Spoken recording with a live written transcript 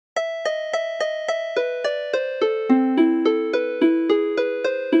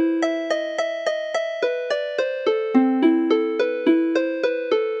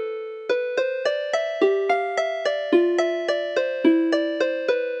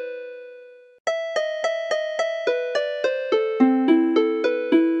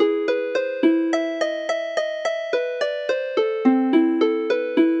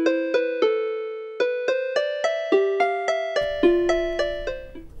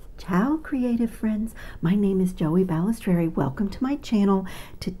creative friends, my name is Joey Balistreri. Welcome to my channel.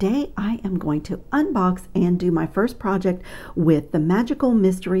 Today I am going to unbox and do my first project with the Magical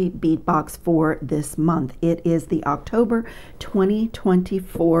Mystery Bead Box for this month. It is the October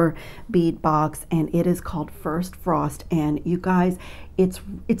 2024 bead box and it is called First Frost, and you guys,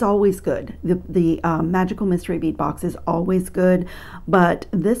 it's always good. The Magical Mystery Bead Box is always good, but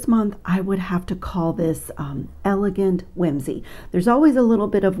this month I would have to call this elegant whimsy. There's always a little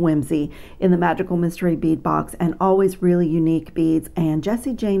bit of whimsy in the Magical Mystery Bead Box and always really unique beads, and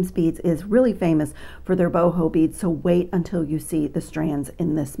Jesse James Beads is really famous for their boho beads, so wait until you see the strands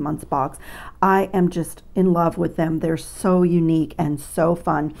in this month's box. I am just in love with them. They're so unique and so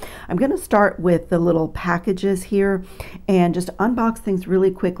fun. I'm going to start with the little packages here and just unbox things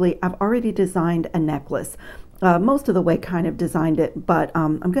really quickly. I've already designed a necklace. Most of the way kind of designed it, but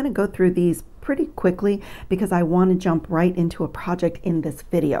I'm going to go through these pretty quickly because I want to jump right into a project in this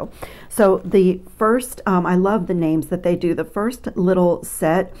video. So the first, I love the names that they do. The first little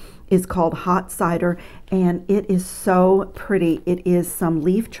set is called Hot Cider, and it is so pretty. It is some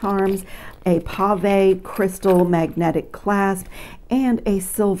leaf charms, a pave crystal magnetic clasp, and a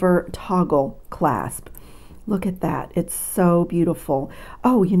silver toggle clasp. Look at that. It's so beautiful.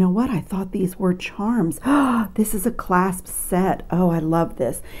 Oh, you know what? I thought these were charms. This is a clasp set. Oh, I love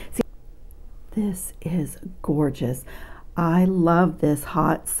this. See, this is gorgeous. I love this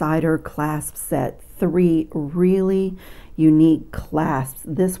Hot Cider clasp set. 3 really unique clasps.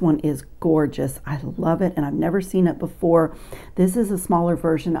 This one is gorgeous. I love it, and I've never seen it before. This is a smaller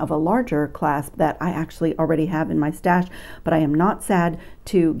version of a larger clasp that I actually already have in my stash, but I am not sad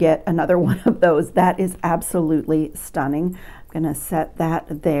to get another one of those. That is absolutely stunning. I'm going to set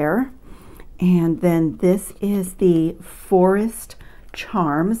that there. And then this is the Forest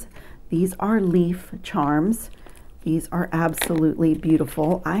Charms. These are leaf charms. These are absolutely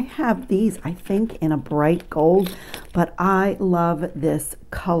beautiful. I have these, I think, in a bright gold, but I love this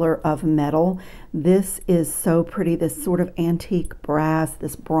color of metal. This is so pretty. This sort of antique brass,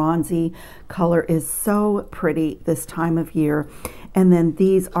 this bronzy color is so pretty this time of year. And then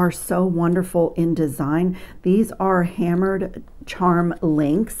these are so wonderful in design. These are hammered charm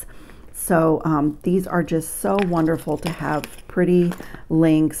links. So these are just so wonderful to have pretty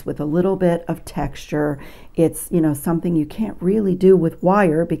links with a little bit of texture. It's, you know, something you can't really do with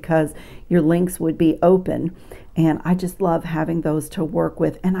wire because your links would be open. And I just love having those to work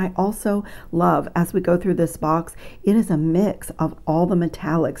with. And I also love, as we go through this box, it is a mix of all the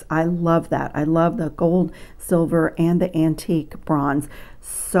metallics. I love that. I love the gold, silver, and the antique bronze.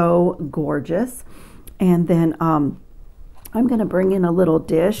 So gorgeous. And then I'm going to bring in a little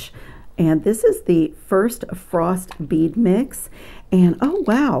dish. And this is the First Frost bead mix. And oh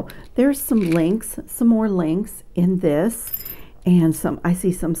wow, there's some links, some more links in this. And I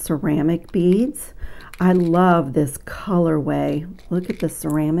see some ceramic beads. I love this colorway. Look at the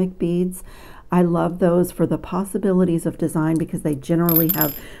ceramic beads. I love those for the possibilities of design because they generally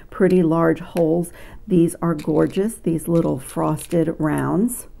have pretty large holes. These are gorgeous, these little frosted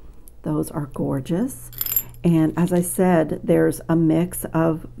rounds. Those are gorgeous. And as I said, there's a mix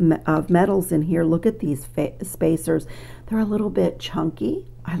of metals in here. Look at these spacers. They're a little bit chunky.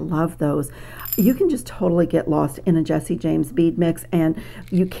 I love those. You can just totally get lost in a Jesse James bead mix, and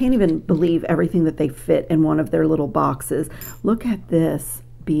you can't even believe everything that they fit in one of their little boxes. Look at this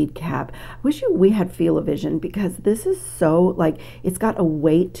bead cap. I wish we had Feel-O-Vision because this is so, like, it's got a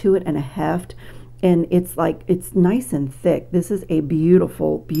weight to it and a heft. And it's like, it's nice and thick. This is a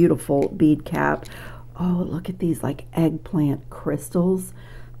beautiful, beautiful bead cap. Oh, look at these like eggplant crystals.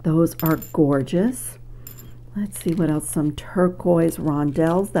 Those are gorgeous. Let's see what else. Some turquoise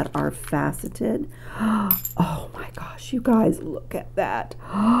rondelles that are faceted. Oh my gosh, you guys, look at that.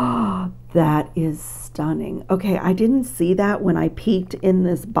 That is stunning. Okay, I didn't see that when I peeked in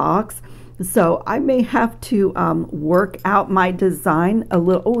this box, so I may have to work out my design a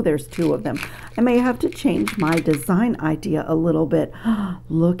little. Oh, there's 2 of them. I may have to change my design idea a little bit.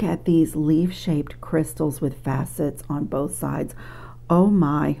 Look at these leaf-shaped crystals with facets on both sides. Oh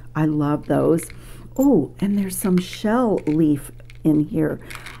my, I love those. Oh, and there's some shell leaf in here.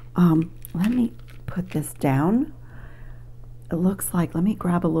 Let me put this down. It looks like, let me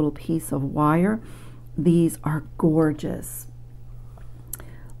grab a little piece of wire. These are gorgeous.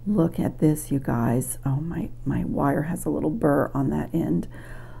 Look at this, you guys. Oh, my wire has a little burr on that end.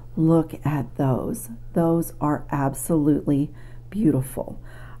 Look at those. Those are absolutely beautiful.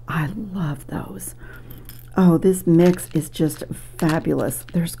 I love those. Oh, this mix is just fabulous.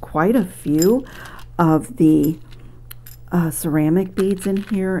 There's quite a few of the ceramic beads in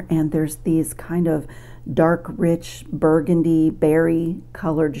here, and there's these kind of dark, rich burgundy berry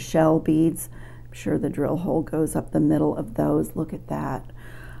colored shell beads. I'm sure the drill hole goes up the middle of those. Look at that.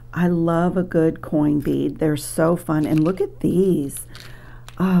 I love a good coin bead. They're so fun. And look at these.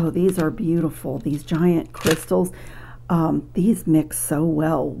 Oh, these are beautiful. These giant crystals. These mix so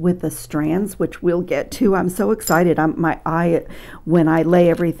well with the strands, which we'll get to. I'm so excited. My eye, when I lay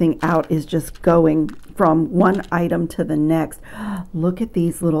everything out, is just going from one item to the next. Look at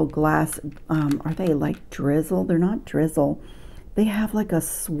these little glass. Are they like drizzle? They're not drizzle. They have like a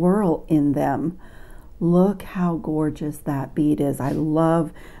swirl in them. Look how gorgeous that bead is. I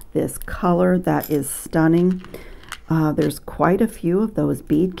love this color. That is stunning. There's quite a few of those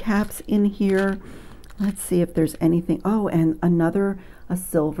bead caps in here. Let's see if there's anything. Oh, and a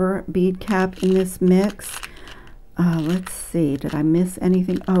silver bead cap in this mix. Let's see, did I miss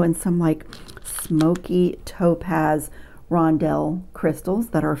anything? Oh, and some like smoky topaz rondelle crystals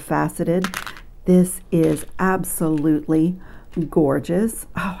that are faceted. This is absolutely gorgeous.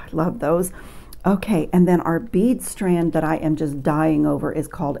 Oh, I love those. Okay, and then our bead strand that I am just dying over is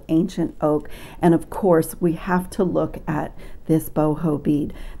called Ancient Oak. And of course, we have to look at this boho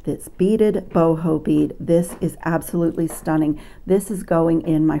bead, this beaded boho bead. This is absolutely stunning. This is going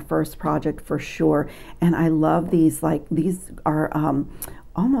in my first project for sure. And I love these, like these are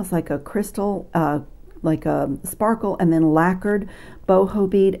almost like a crystal, like a sparkle and then lacquered boho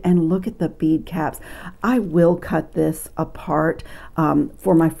bead. And look at the bead caps. I will cut this apart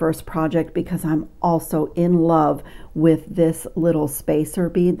for my first project because I'm also in love with this little spacer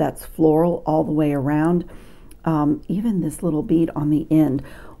bead that's floral all the way around. Even this little bead on the end.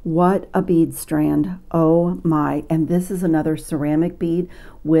 What a bead strand. Oh my. And this is another ceramic bead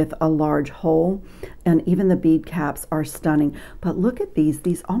with a large hole. And even the bead caps are stunning. But look at these.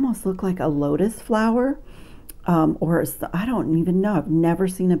 These almost look like a lotus flower. Or I don't even know. I've never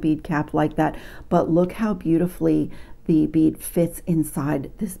seen a bead cap like that. But look how beautifully the bead fits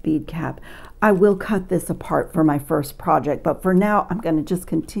inside this bead cap. I will cut this apart for my first project, but for now I'm going to just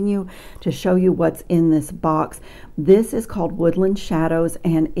continue to show you what's in this box. This is called Woodland Shadows,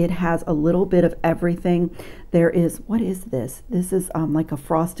 and it has a little bit of everything. There is, what is this? This is like a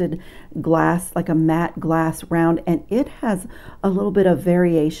frosted glass, like a matte glass round, and it has a little bit of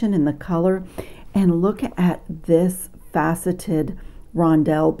variation in the color. And look at this faceted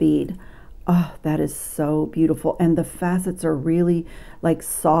rondelle bead. Oh, that is so beautiful. And the facets are really like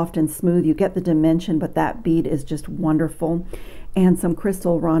soft and smooth. You get the dimension, but that bead is just wonderful. And some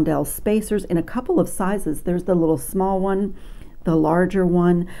crystal rondelle spacers in a couple of sizes. There's the little small one, the larger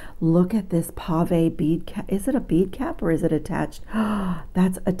one. Look at this pave bead cap. Is it a bead cap or is it attached?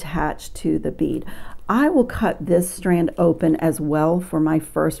 That's attached to the bead. I will cut this strand open as well for my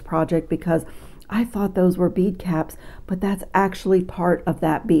first project because I thought those were bead caps, but that's actually part of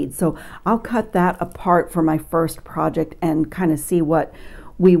that bead. So I'll cut that apart for my first project and kind of see what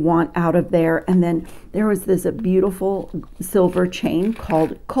we want out of there. And then there was this beautiful silver chain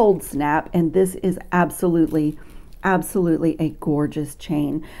called Cold Snap, and this is absolutely a gorgeous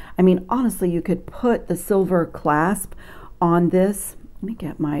chain. I mean, honestly, you could put the silver clasp on this. Let me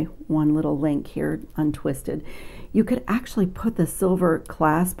get my one little link here untwisted. You could actually put the silver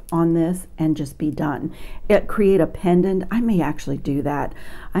clasp on this and just be done. Create a pendant. I may actually do that.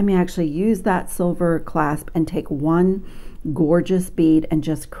 I may actually use that silver clasp and take one gorgeous bead and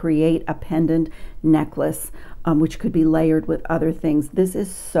just create a pendant necklace, which could be layered with other things. This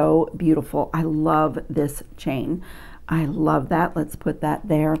is so beautiful. I love this chain. I love that. Let's put that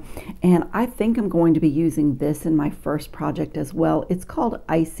there. And I think I'm going to be using this in my first project as well. It's called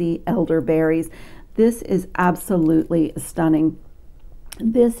Icy Elderberries. This is absolutely stunning.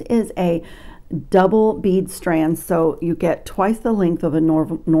 This is a double bead strand, so you get twice the length of a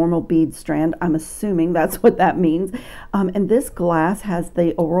normal bead strand. I'm assuming that's what that means. And this glass has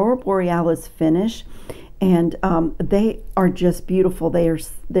the Aurora Borealis finish, and they are just beautiful. They're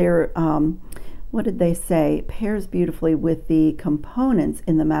what did they say? Pairs beautifully with the components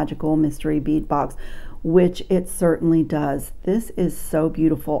in the Magical Mystery Bead Box, which it certainly does. This is so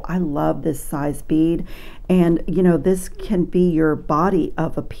beautiful. I love this size bead. And you know, this can be your body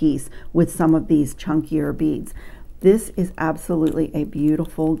of a piece with some of these chunkier beads. This is absolutely a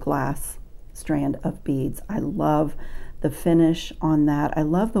beautiful glass strand of beads. I love the finish on that. I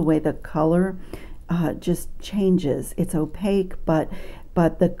love the way the color just changes. It's opaque, but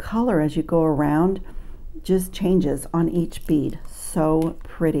the color as you go around just changes on each bead. So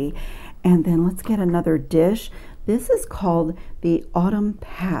pretty. And then let's get another dish. This is called the Autumn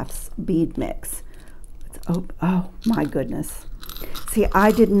Paths bead mix. Let's oh my goodness. See,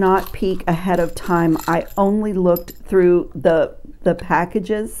 I did not peek ahead of time. I only looked through the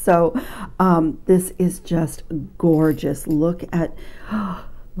packages. So this is just gorgeous. Look at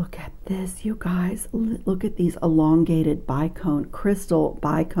this, you guys. Look at these elongated bicone, crystal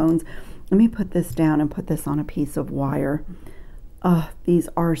bicones. Let me put this down and put this on a piece of wire. These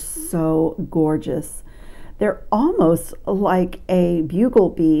are so gorgeous. They're almost like a bugle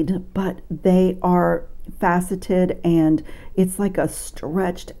bead, but they are faceted and it's like a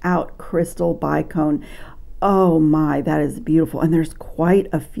stretched out crystal bicone. Oh my, that is beautiful. And there's quite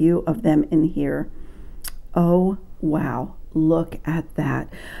a few of them in here. Oh wow, look at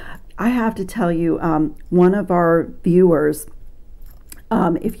that. I have to tell you, one of our viewers,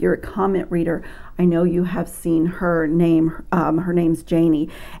 if you're a comment reader, I know you have seen her name. Her name's Janie,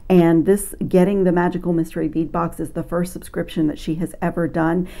 and this Getting the Magical Mystery Bead Box is the first subscription that she has ever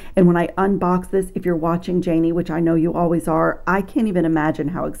done. And when I unbox this, if you're watching, Janie, which I know you always are, I can't even imagine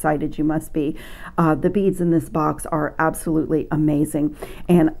how excited you must be. The beads in this box are absolutely amazing,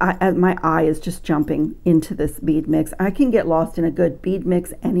 and my eye is just jumping into this bead mix. I can get lost in a good bead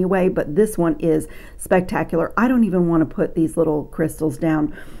mix anyway, but this one is spectacular. I don't even want to put these little crystals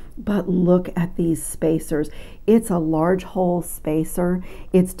down. But look at these spacers. It's a large hole spacer.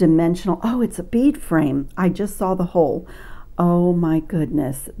 It's dimensional. Oh, it's a bead frame. I just saw the hole. Oh my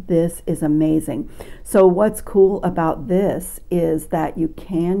goodness, this is amazing. So what's cool about this is that you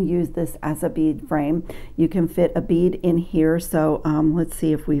can use this as a bead frame. You can fit a bead in here. So let's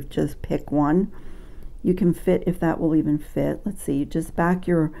see if we've just picked one. You can fit, if that will even fit. Let's see, you just back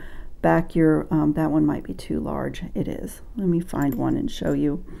your, that one might be too large. It is. Let me find one and show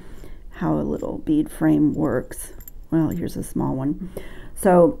you how a little bead frame works. Well, here's a small one.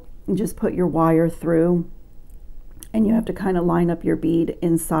 So you just put your wire through, and you have to kind of line up your bead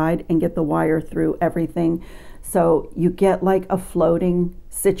inside and get the wire through everything. So you get like a floating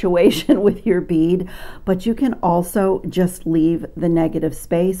situation with your bead, but you can also just leave the negative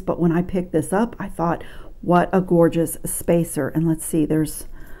space. But when I picked this up, I thought, what a gorgeous spacer. And let's see, there's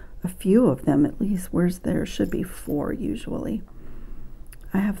a few of them at least. Where's there? Should be 4 usually.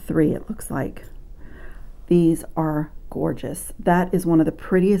 I have 3, it looks like. These are gorgeous. That is one of the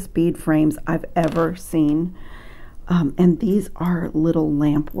prettiest bead frames I've ever seen. And these are little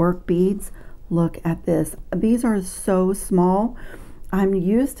lamp work beads. Look at this. These are so small. I'm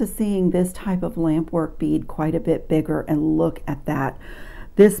used to seeing this type of lamp work bead quite a bit bigger, and look at that.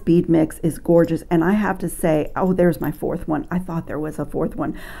 This bead mix is gorgeous, and I have to say, oh, there's my 4th one. I thought there was a 4th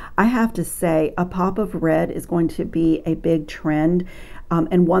one. I have to say, a pop of red is going to be a big trend,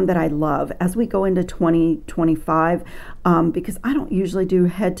 and one that I love as we go into 2025, because I don't usually do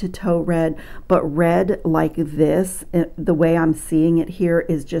head to toe red, but red like this, the way I'm seeing it here,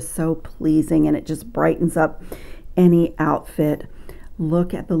 is just so pleasing, and it just brightens up any outfit.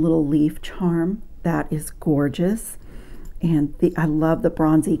 Look at the little leaf charm. That is gorgeous. And I love the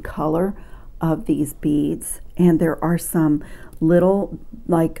bronzy color of these beads. And there are some little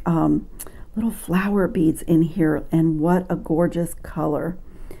like little flower beads in here, and what a gorgeous color.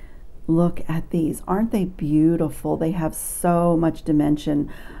 Look at these. Aren't they beautiful? They have so much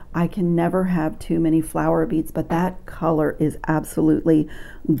dimension. I can never have too many flower beads, but that color is absolutely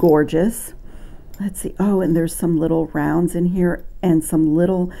gorgeous. Let's see. Oh, and there's some little rounds in here, and some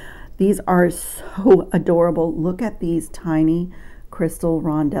little, these are so adorable. Look at these tiny crystal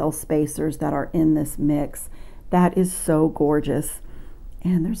rondelle spacers that are in this mix. That is so gorgeous.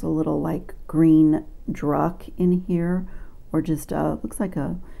 And there's a little like green druck in here, or just looks like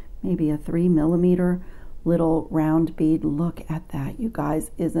maybe a 3mm little round bead. Look at that, you guys.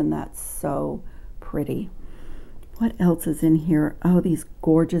 Isn't that so pretty? What else is in here? Oh, these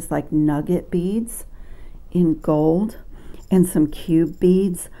gorgeous like nugget beads in gold, and some cube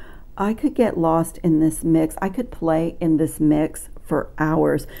beads. I could get lost in this mix. I could play in this mix for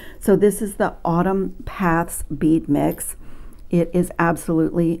hours. So this is the Autumn Paths bead mix. It is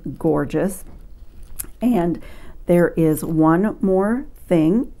absolutely gorgeous. And there is one more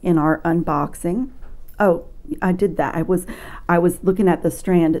thing in our unboxing. Oh, I did that. I was looking at the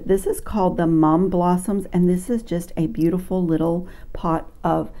strand. This is called the Mum Blossoms, and this is just a beautiful little pot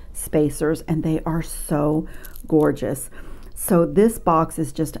of spacers, and they are so gorgeous. So this box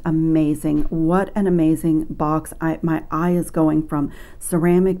is just amazing. What an amazing box. My eye is going from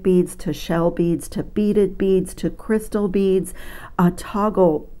ceramic beads to shell beads to beaded beads to crystal beads, a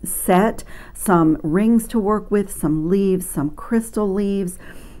toggle set, some rings to work with, some leaves, some crystal leaves,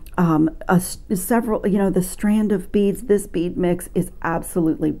 several, you know, the strand of beads. This bead mix is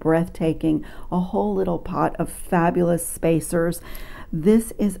absolutely breathtaking. A whole little pot of fabulous spacers.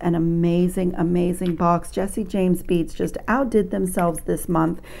 This is an amazing, amazing box. Jesse James beads just outdid themselves this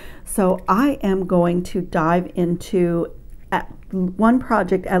month. So I am going to dive into one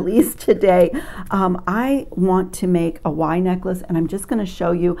project at least today. I want to make a Y necklace, and I'm just going to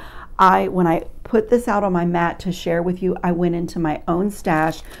show you. When I put this out on my mat to share with you, I went into my own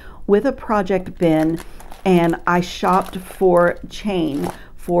stash with a project bin and I shopped for chain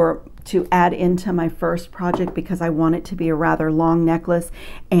to add into my first project because I want it to be a rather long necklace.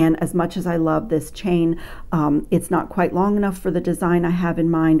 And as much as I love this chain, it's not quite long enough for the design I have in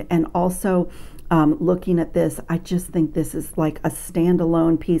mind. And also looking at this, I just think this is like a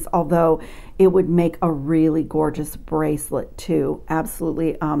standalone piece, although it would make a really gorgeous bracelet too.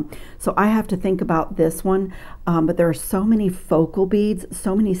 Absolutely. So I have to think about this one, but there are so many focal beads,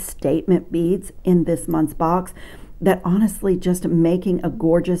 so many statement beads in this month's box that honestly just making a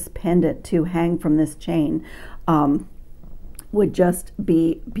gorgeous pendant to hang from this chain would just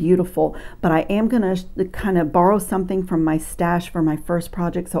be beautiful. But I am going to kind of borrow something from my stash for my first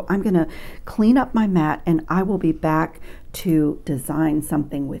project. So I'm going to clean up my mat and I will be back to design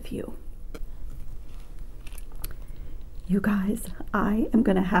something with you. You guys, I am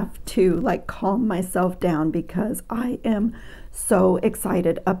going to have to like calm myself down because I am so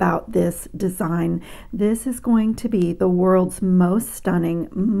excited about this design. This is going to be the world's most stunning,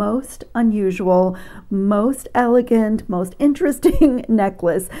 most unusual, most elegant, most interesting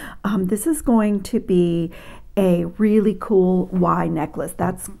necklace. This is going to be a really cool Y necklace.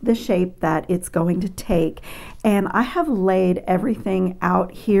 That's the shape that it's going to take. And I have laid everything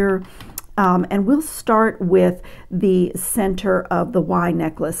out here. And we'll start with the center of the Y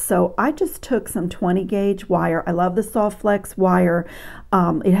necklace. So I just took some 20 gauge wire. I love the soft flex wire.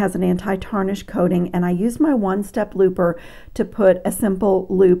 It has an anti-tarnish coating, and I used my one-step looper to put a simple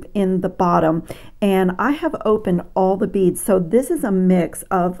loop in the bottom. And I have opened all the beads. So this is a mix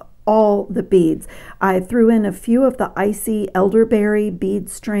of all the beads. I threw in a few of the icy elderberry bead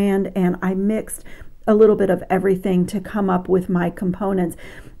strand, and I mixed a little bit of everything to come up with my components.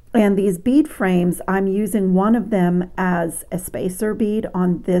 And these bead frames, I'm using one of them as a spacer bead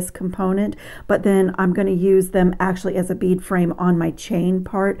on this component, but then I'm going to use them actually as a bead frame on my chain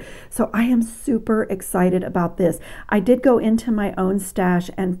part. So I am super excited about this. I did go into my own stash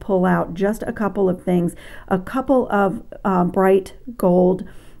and pull out just a couple of things, a couple of bright gold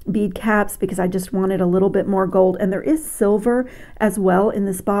bead caps because I just wanted a little bit more gold, and there is silver as well in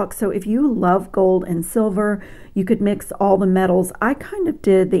this box. So if you love gold and silver, you could mix all the metals. I kind of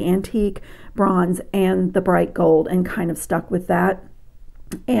did the antique bronze and the bright gold and kind of stuck with that.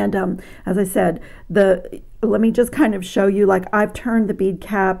 And as I said, let me just kind of show you, like, I've turned the bead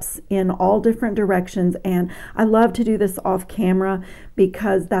caps in all different directions, and I love to do this off camera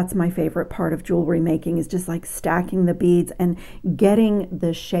because that's my favorite part of jewelry making, is just like stacking the beads and getting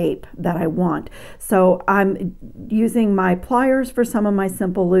the shape that I want. So I'm using my pliers for some of my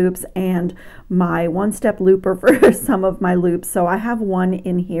simple loops and my one-step looper for some of my loops. So I have one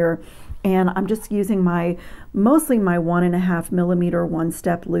in here, and I'm just using mostly my 1.5 millimeter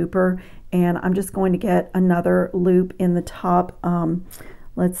one-step looper, and I'm just going to get another loop in the top.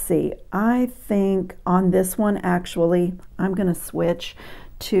 Let's see, I think on this one actually I'm going to switch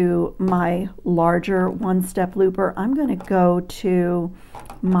to my larger one-step looper. I'm going to go to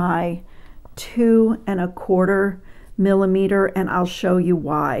my 2.25 millimeter, and I'll show you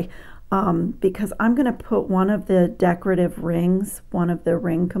why. Because I'm going to put one of the decorative rings, one of the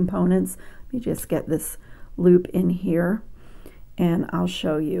ring components. Let me just get this loop in here, and I'll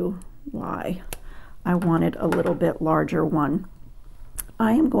show you why I wanted a little bit larger one.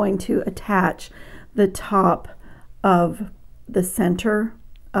 I am going to attach the top of the center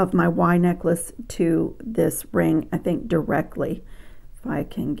of my Y necklace to this ring, I think directly, if I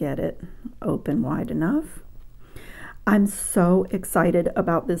can get it open wide enough. I'm so excited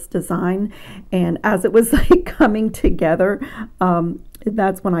about this design, and as it was like coming together,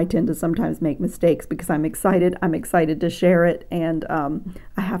 that's when I tend to sometimes make mistakes because I'm excited to share it, and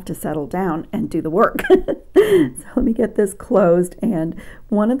I have to settle down and do the work. So let me get this closed, and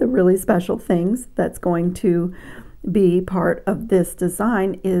one of the really special things that's going to be part of this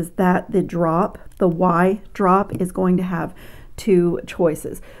design is that the Y drop is going to have two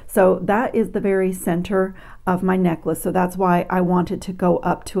choices. So that is the very center of my necklace. So that's why I wanted to go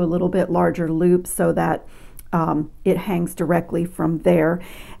up to a little bit larger loop so that it hangs directly from there.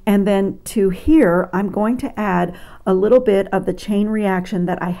 And then to here, I'm going to add a little bit of the chain reaction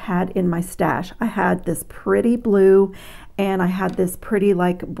that I had in my stash. I had this pretty blue and I had this pretty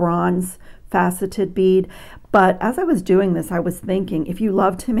like bronze faceted bead. But as I was doing this, I was thinking, if you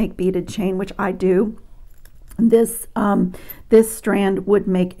love to make beaded chain, which I do, This strand would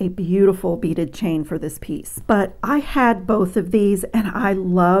make a beautiful beaded chain for this piece. But I had both of these, and I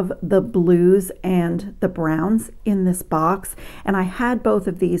love the blues and the browns in this box, and I had both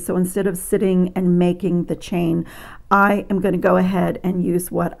of these, so instead of sitting and making the chain, I am going to go ahead and use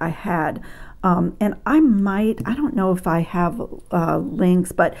what I had. And I don't know if I have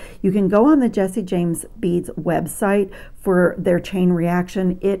links, but you can go on the Jesse James Beads website for their chain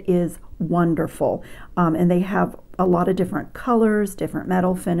reaction. It is wonderful. And they have a lot of different colors, different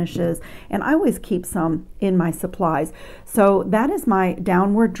metal finishes, and I always keep some in my supplies. So that is my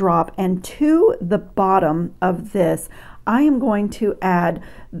downward drop, and to the bottom of this, I am going to add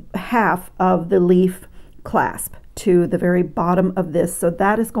half of the leaf clasp to the very bottom of this. So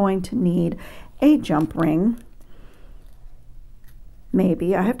that is going to need a jump ring.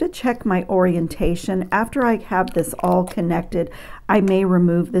 Maybe I have to check my orientation. After I have this all connected, I may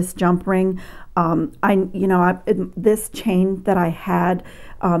remove this jump ring. This chain that I had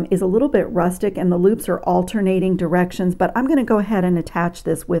is a little bit rustic, and the loops are alternating directions, but I'm going to go ahead and attach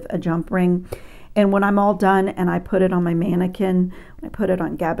this with a jump ring. And when I'm all done and I put it on my mannequin, when I put it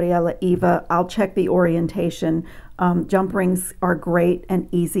on Gabriella Eva, I'll check the orientation. Jump rings are great and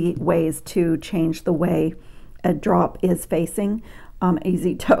easy ways to change the way a drop is facing.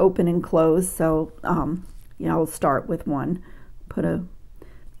 Easy to open and close. So, I'll start with one.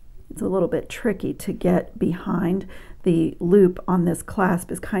 It's a little bit tricky to get behind. The loop on this clasp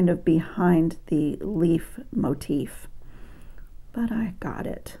is kind of behind the leaf motif. But I got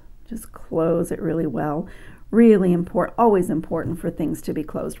it. Just close it really well. Really important, always important for things to be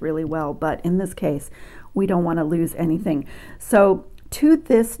closed really well, but in this case, we don't want to lose anything. So to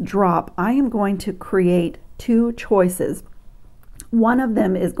this drop, I am going to create two choices. One of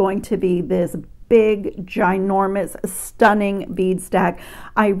them is going to be this big, ginormous, stunning bead stack.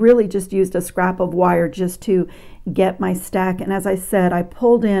 I really just used a scrap of wire just to get my stack, and as I said, I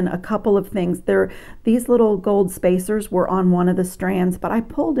pulled in a couple of things. These little gold spacers were on one of the strands, but I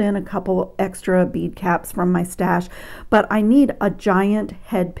pulled in a couple extra bead caps from my stash. But I need a giant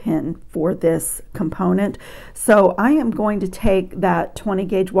head pin for this component, so I am going to take that 20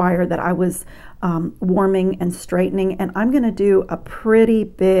 gauge wire that I was warming and straightening, and I'm going to do a pretty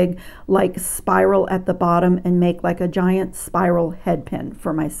big like spiral at the bottom and make like a giant spiral head pin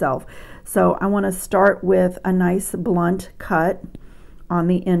for myself. So I want to start with a nice blunt cut on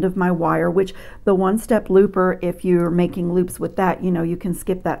the end of my wire, which the one-step looper, if you're making loops with that, you can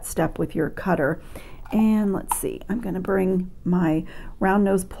skip that step with your cutter. And let's see, I'm going to bring my round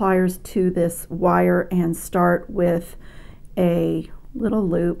nose pliers to this wire and start with a little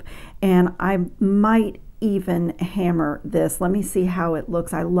loop, and I might even hammer this. Let me see how it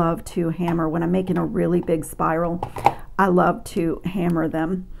looks. I love to hammer when I'm making a really big spiral. I love to hammer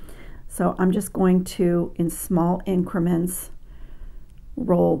them. So I'm just going to, in small increments,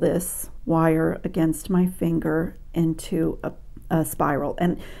 roll this wire against my finger into a spiral.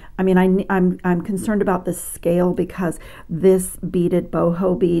 And I mean, I'm concerned about the scale because this beaded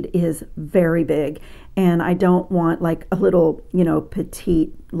boho bead is very big, and I don't want like a little,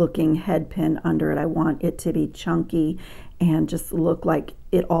 petite looking head pin under it. I want it to be chunky and just look like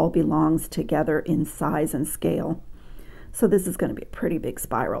it all belongs together in size and scale. So this is going to be a pretty big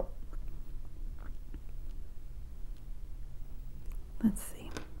spiral. Let's see.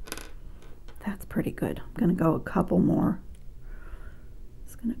 That's pretty good. I'm going to go a couple more.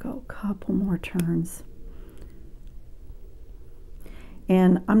 Going to go a couple more turns,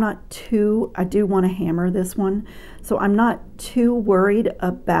 and I do want to hammer this one, so I'm not too worried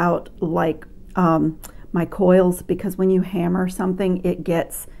about like my coils, because when you hammer something it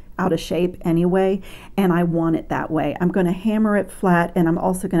gets out of shape anyway, and I want it that way. I'm going to hammer it flat, and I'm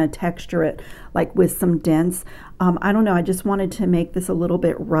also going to texture it like with some dents. I don't know, I just wanted to make this a little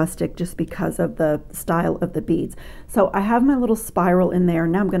bit rustic just because of the style of the beads. So I have my little spiral in there.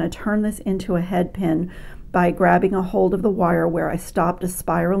 Now I'm going to turn this into a head pin by grabbing a hold of the wire where I stopped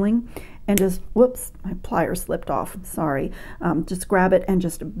spiraling, and just, whoops, my plier slipped off, sorry. Just grab it and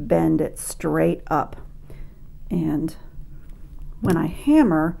just bend it straight up. And when I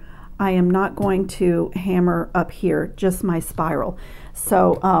hammer, I am not going to hammer up here, just my spiral.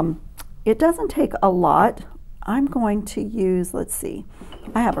 So it doesn't take a lot. I'm going to use, let's see,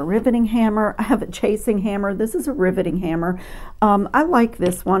 I have a riveting hammer, I have a chasing hammer. This is a riveting hammer. I like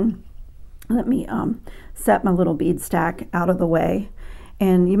this one. Let me set my little bead stack out of the way.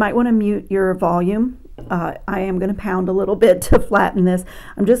 And you might want to mute your volume. I am going to pound a little bit to flatten this.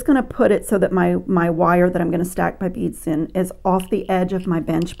 I'm just going to put it so that my wire that I'm going to stack my beads in is off the edge of my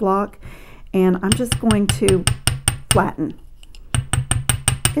bench block. And I'm just going to flatten.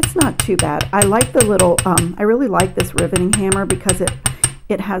 it's not too bad. I like the little, I really like this riveting hammer because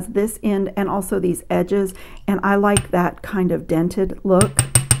it has this end and also these edges, and I like that kind of dented look.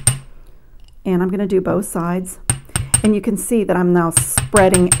 And I'm going to do both sides, and you can see that I'm now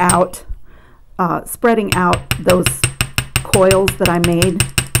spreading out those coils that I made.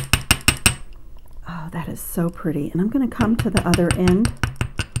 Oh, that is so pretty. And I'm going to come to the other end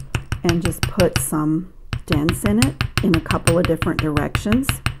and just put some dents in it in a couple of different directions.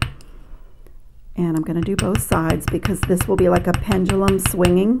 And I'm going to do both sides because this will be like a pendulum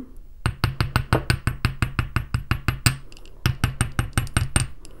swinging.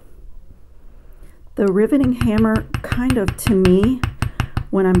 The riveting hammer kind of, to me,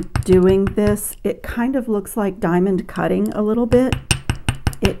 when I'm doing this, it kind of looks like diamond cutting a little bit.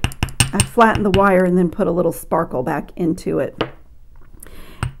 I flattened the wire and then put a little sparkle back into it.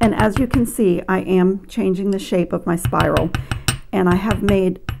 And as you can see, I am changing the shape of my spiral, and I have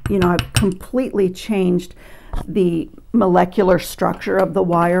made, you know, I've completely changed the molecular structure of the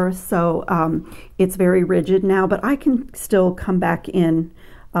wire, so it's very rigid now, but I can still come back in.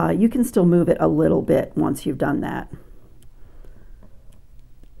 You can still move it a little bit once you've done that.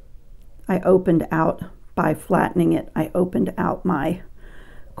 I opened out, by flattening it, I opened out my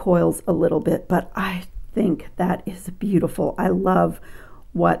coils a little bit, but I think that is beautiful. I love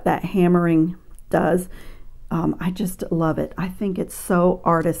what that hammering does. I just love it. I think it's so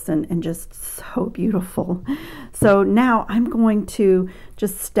artisan and just so beautiful. So now I'm going to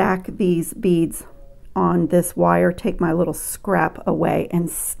just stack these beads on this wire, take my little scrap away and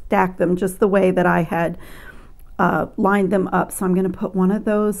stack them just the way that I had lined them up. So I'm going to put one of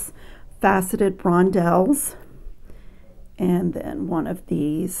those faceted rondelles and then one of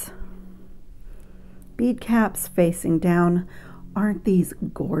these bead caps facing down. Aren't these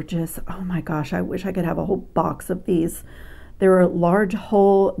gorgeous? Oh my gosh, I wish I could have a whole box of these. They're a large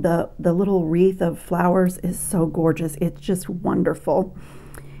whole, the little wreath of flowers is so gorgeous. It's just wonderful.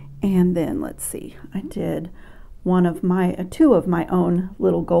 And then let's see, I did two of my own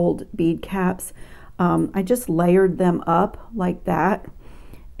little gold bead caps. I just layered them up like that.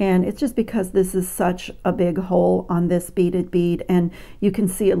 And it's just because this is such a big hole on this beaded bead, and you can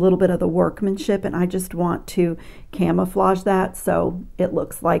see a little bit of the workmanship, and I just want to camouflage that so it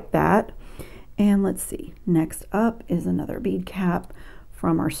looks like that. And let's see, next up is another bead cap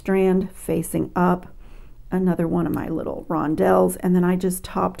from our strand facing up, another one of my little rondelles, and then I just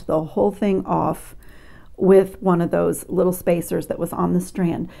topped the whole thing off with one of those little spacers that was on the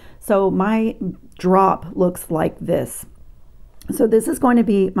strand. So my drop looks like this. So this is going to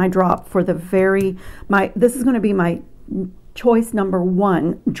be my drop for the this is going to be my choice number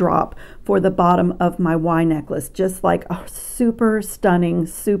 1 drop for the bottom of my Y necklace. Just like a super stunning,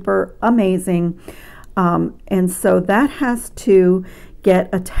 super amazing. And so that has to get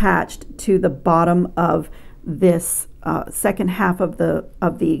attached to the bottom of this second half of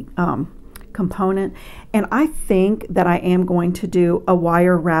the component. And I think that I am going to do a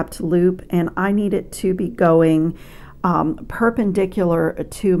wire wrapped loop, and I need it to be going perpendicular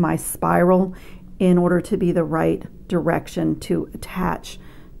to my spiral in order to be the right direction to attach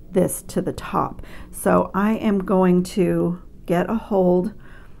this to the top. So I am going to get a hold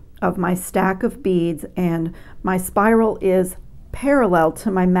of my stack of beads, and my spiral is parallel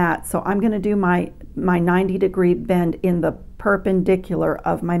to my mat, so I'm going to do my 90-degree bend in the perpendicular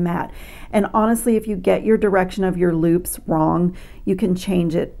of my mat. And honestly, if you get your direction of your loops wrong, you can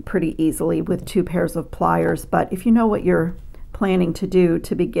change it pretty easily with 2 pairs of pliers. But if you know what you're planning to do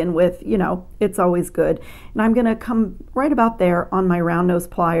to begin with, you know, it's always good. And I'm going to come right about there on my round nose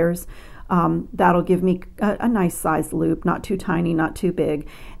pliers. That'll give me a nice size loop, not too tiny, not too big.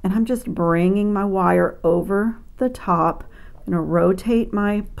 And I'm just bringing my wire over the top. I'm going to rotate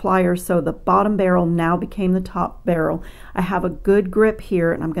my pliers so the bottom barrel now became the top barrel. I have a good grip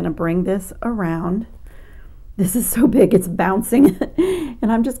here, and I'm going to bring this around. This is so big, it's bouncing.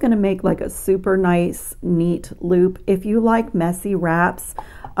 And I'm just going to make like a super nice, neat loop. If you like messy wraps,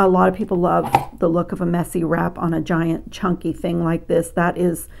 a lot of people love the look of a messy wrap on a giant chunky thing like this. That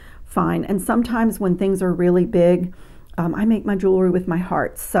is fine. And sometimes when things are really big, I make my jewelry with my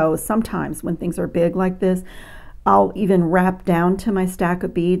heart. So sometimes when things are big like this, I'll even wrap down to my stack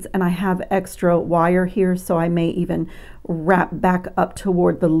of beads, and I have extra wire here, so I may even wrap back up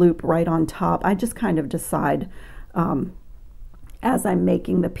toward the loop right on top. I just kind of decide as I'm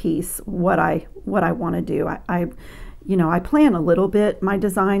making the piece what I want to do. You know, I plan a little bit my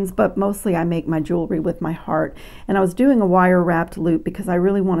designs, but mostly I make my jewelry with my heart. And I was doing a wire wrapped loop because I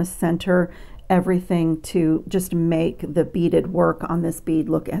really want to center everything to just make the beaded work on this bead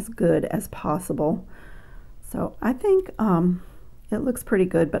look as good as possible. So I think it looks pretty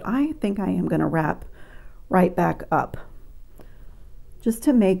good, but I think I am going to wrap right back up just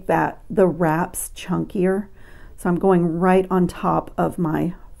to make the wraps chunkier. So I'm going right on top of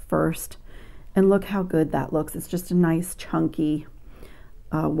my first, and look how good that looks. It's just a nice chunky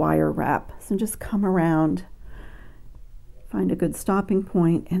wire wrap. So just come around, find a good stopping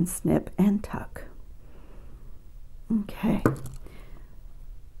point, and snip and tuck. Okay.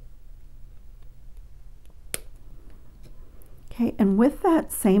 Okay, and with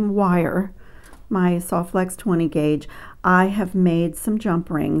that same wire, my Softflex 20 gauge, I have made some jump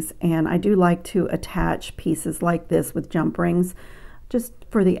rings, and I do like to attach pieces like this with jump rings just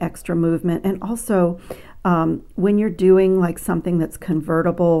for the extra movement. And also when you're doing like something that's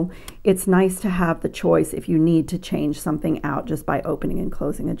convertible, it's nice to have the choice if you need to change something out just by opening and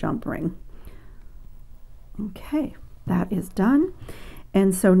closing a jump ring. Okay, that is done.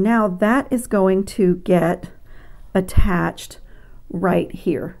 And so now that is going to get attached right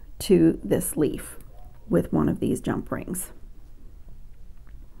here to this leaf with one of these jump rings.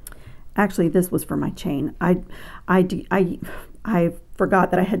 Actually, this was for my chain. I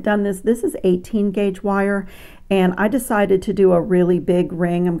forgot that I had done this. This is 18 gauge wire, and I decided to do a really big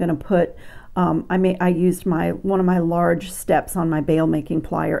ring. I'm going to put I used one of my large steps on my bail making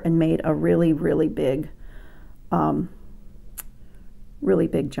plier and made a really big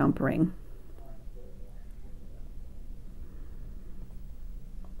jump ring.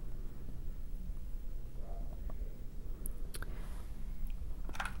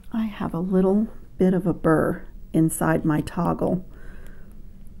 I have a little bit of a burr inside my toggle.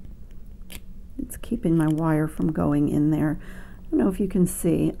 It's keeping my wire from going in there. I don't know if you can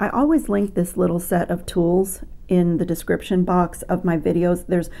see. I always link this little set of tools in the description box of my videos.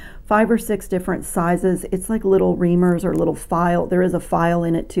 There's 5 or 6 different sizes. It's like little reamers or little file. There is a file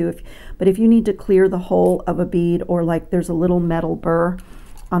in it too. But if you need to clear the hole of a bead, or like there's a little metal burr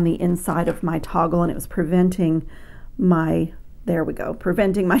on the inside of my toggle, and it was preventing my, there we go,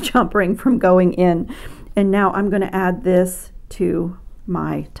 preventing my jump ring from going in. And now I'm going to add this to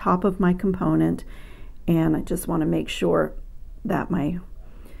my top of my component, and I just want to make sure that my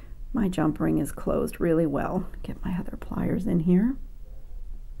jump ring is closed really well. Get my other pliers in here.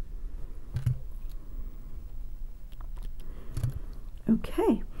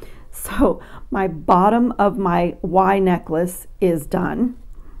 Okay, so my bottom of my Y necklace is done.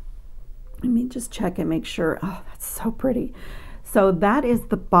 Let me just check and make sure. Oh, that's so pretty. So that is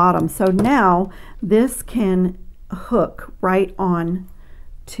the bottom. So now this can hook right on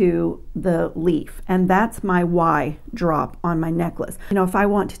to the leaf, and that's my Y drop on my necklace. You know, if I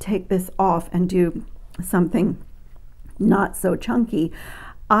want to take this off and do something not so chunky,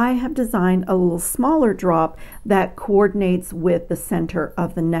 I have designed a little smaller drop that coordinates with the center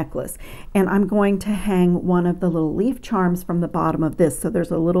of the necklace. And I'm going to hang one of the little leaf charms from the bottom of this. So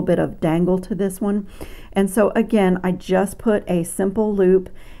there's a little bit of dangle to this one. And so again, I just put a simple loop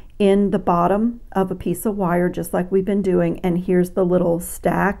in the bottom of a piece of wire, just like we've been doing. And here's the little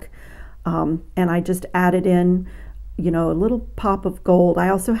stack. And I just added in, you know, a little pop of gold. I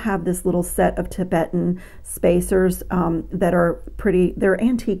also have this little set of Tibetan spacers that are pretty, they're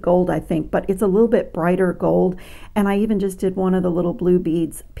antique gold, I think, but it's a little bit brighter gold. And I even just did one of the little blue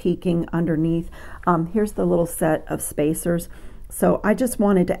beads peeking underneath. Here's the little set of spacers. So I just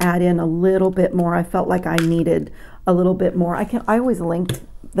wanted to add in a little bit more. I felt like I needed a little bit more. I always link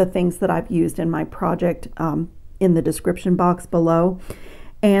the things that I've used in my project in the description box below.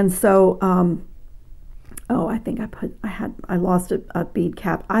 And so oh, I think I lost a bead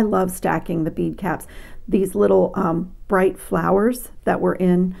cap. I love stacking the bead caps. These little bright flowers that were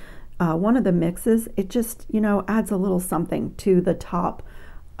in one of the mixes, it just, you know, adds a little something to the top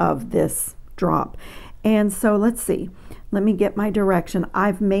of this drop. And so let's see, let me get my direction.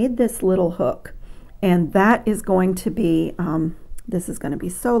 I've made this little hook, and that is going to be, this is going to be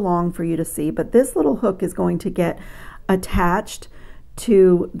so long for you to see, but this little hook is going to get attached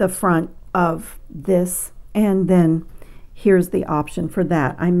to the front of this. And then here's the option for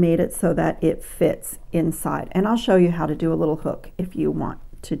that. I made it so that it fits inside. And I'll show you how to do a little hook if you want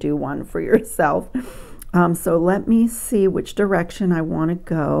to do one for yourself. So let me see which direction I want to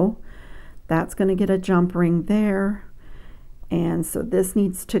go. That's going to get a jump ring there. And so this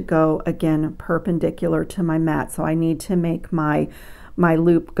needs to go, again, perpendicular to my mat. So I need to make my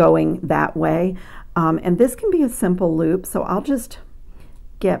loop going that way. And this can be a simple loop. So I'll just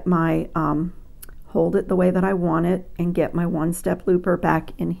get my... hold it the way that I want it and get my one-step looper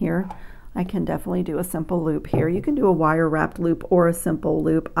back in here. I can definitely do a simple loop here. You can do a wire wrapped loop or a simple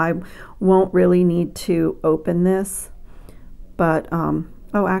loop. I won't really need to open this, but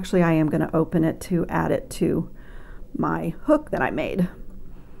oh, actually I am going to open it to add it to my hook that I made.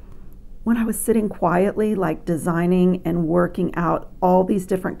 When I was sitting quietly, like designing and working out all these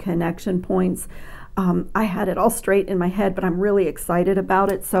different connection points, I had it all straight in my head, but I'm really excited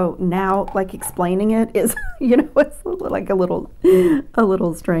about it. So now, like, explaining it is, you know, it's like a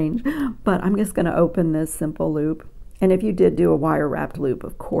little strange. But I'm just going to open this simple loop. And if you did do a wire wrapped loop,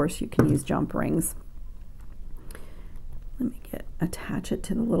 of course, you can use jump rings. Let me attach it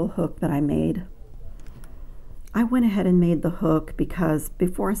to the little hook that I made. I went ahead and made the hook because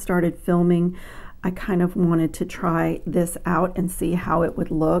before I started filming, I kind of wanted to try this out and see how it would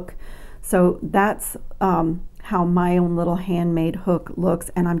look. So that's how my own little handmade hook looks.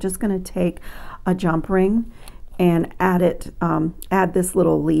 And I'm just going to take a jump ring and add this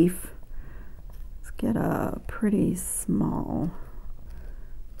little leaf. Let's get a pretty small,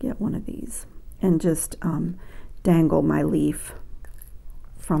 get one of these, and just dangle my leaf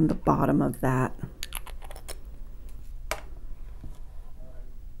from the bottom of that.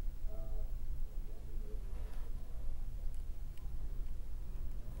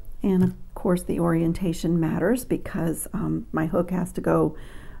 And of course the orientation matters because my hook has to go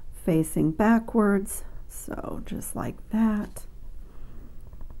facing backwards, so just like that.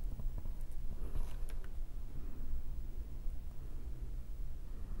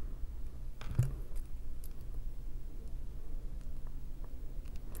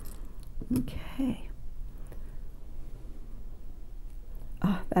 Okay.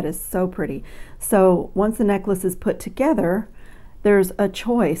 Oh, that is so pretty. So once the necklace is put together, there's a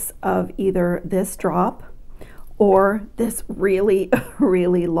choice of either this drop or this really,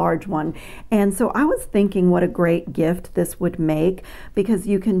 really large one. And so I was thinking what a great gift this would make, because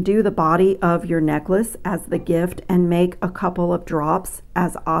you can do the body of your necklace as the gift and make a couple of drops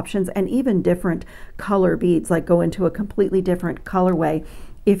as options, and even different color beads, like go into a completely different colorway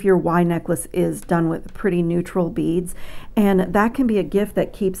if your Y necklace is done with pretty neutral beads. And that can be a gift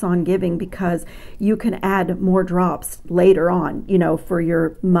that keeps on giving, because you can add more drops later on, you know, for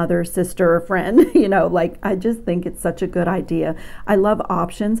your mother, sister, or friend, you know, like, I just think it's such a good idea. I love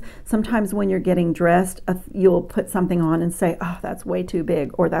options. Sometimes when you're getting dressed, you'll put something on and say, oh, that's way too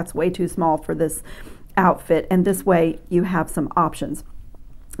big, or that's way too small for this outfit. And this way you have some options.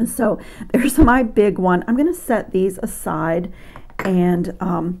 And so there's my big one. I'm going to set these aside, and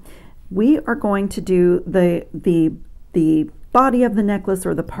we are going to do the body of the necklace,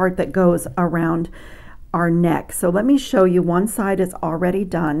 or the part that goes around our neck. So let me show you. One side is already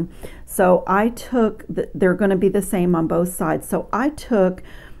done. So I took, they're going to be the same on both sides. So I took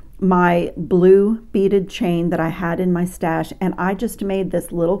my blue beaded chain that I had in my stash, and I just made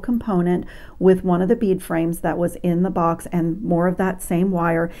this little component with one of the bead frames that was in the box and more of that same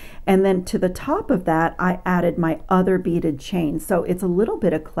wire. And then to the top of that, I added my other beaded chain. So it's a little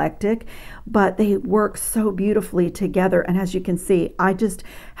bit eclectic, but they work so beautifully together. And as you can see, I just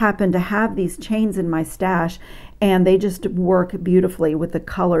happen to have these chains in my stash, and they just work beautifully with the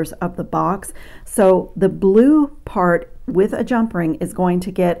colors of the box. So the blue part with a jump ring is going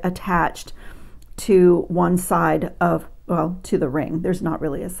to get attached to one side of, well, to the ring. There's not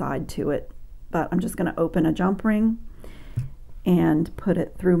really a side to it, but I'm just going to open a jump ring and put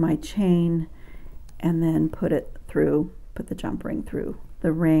it through my chain, and then put the jump ring through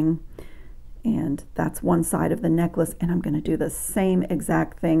the ring. And that's one side of the necklace, and I'm going to do the same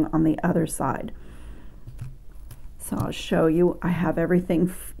exact thing on the other side. So I'll show you. I have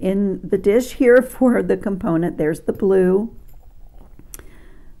everything in the dish here for the component. There's the blue.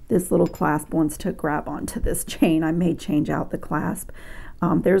 This little clasp wants to grab onto this chain. I may change out the clasp.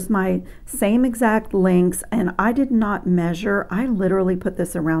 There's my same exact links, and I did not measure. I literally put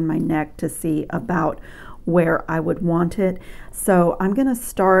this around my neck to see about where I would want it. So I'm going to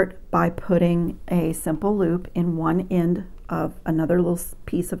start by putting a simple loop in one end of another little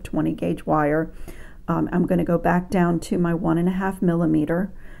piece of 20 gauge wire. I'm going to go back down to my 1.5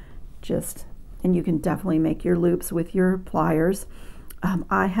 millimeter, and you can definitely make your loops with your pliers.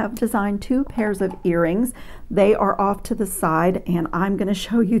 I have designed 2 pairs of earrings. They are off to the side, and I'm going to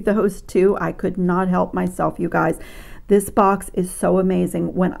show you those too. I could not help myself, you guys. This box is so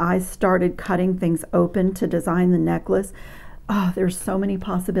amazing. When I started cutting things open to design the necklace, oh, there's so many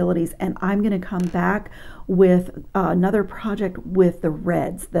possibilities, and I'm going to come back with another project with the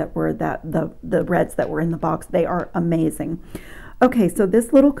reds that were the reds that were in the box. They are amazing. Okay, so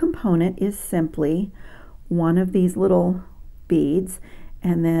this little component is simply one of these little beads,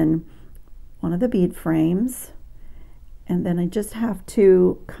 and then one of the bead frames, and then I just have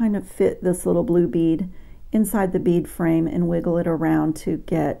to kind of fit this little blue bead inside the bead frame and wiggle it around to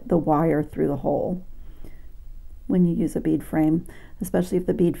get the wire through the hole. When you use a bead frame, especially if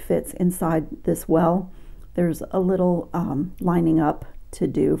the bead fits inside this well, there's a little lining up to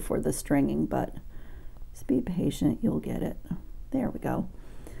do for the stringing, but just be patient, you'll get it. There we go.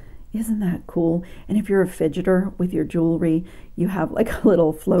 Isn't that cool? And if you're a fidgeter with your jewelry, you have like a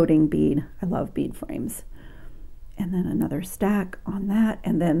little floating bead. I love bead frames. And then another stack on that,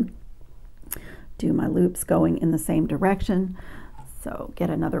 and then do my loops going in the same direction. So get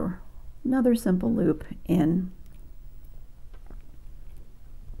another simple loop in.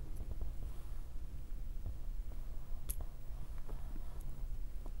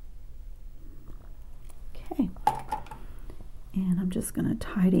 Okay. And I'm just going to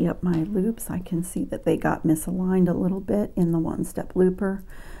tidy up my loops. I can see that they got misaligned a little bit in the one-step looper.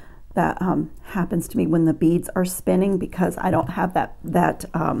 That happens to me when the beads are spinning because I don't have that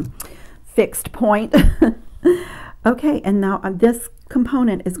fixed point. Okay, and now this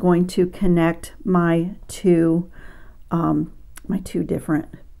component is going to connect my two different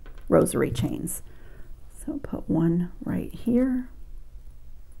rosary chains. So put one right here.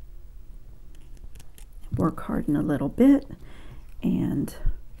 Work hard in a little bit, and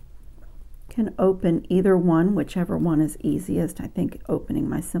can open either one, whichever one is easiest. I think opening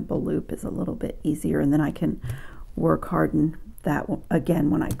my simple loop is a little bit easier, and then I can work harden that again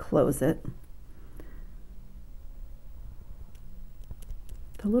when I close it.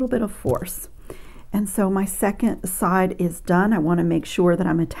 With a little bit of force. And so my second side is done. I want to make sure that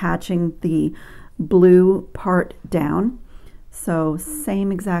I'm attaching the blue part down. So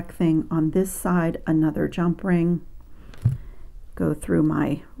same exact thing on this side, another jump ring, go through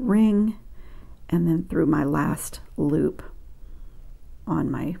my ring, and then through my last loop on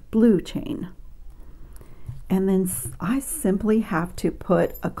my blue chain. And then I simply have to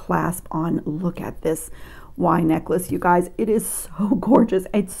put a clasp on. Look at this Y necklace, you guys. It is so gorgeous.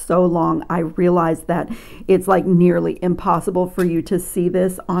 It's so long. I realize that it's like nearly impossible for you to see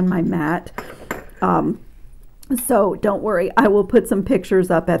this on my mat. So don't worry, I will put some pictures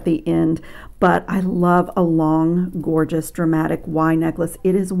up at the end, but I love a long, gorgeous, dramatic Y necklace.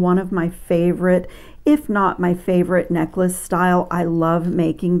 It is one of my favorite, if not my favorite necklace style. I love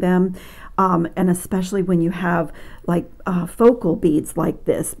making them, and especially when you have like focal beads like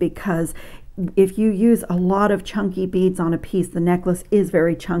this, because if you use a lot of chunky beads on a piece, the necklace is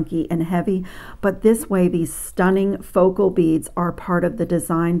very chunky and heavy, but this way these stunning focal beads are part of the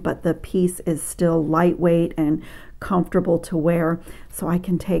design, but the piece is still lightweight and comfortable to wear. So I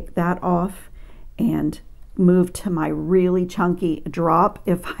can take that off and move to my really chunky drop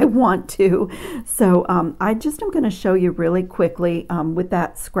if I want to. So I just am going to show you really quickly with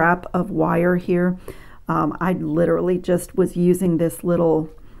that scrap of wire here. I literally just was using this little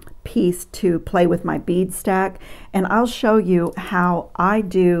piece to play with my bead stack, and I'll show you how I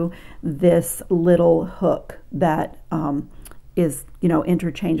do this little hook that is, you know,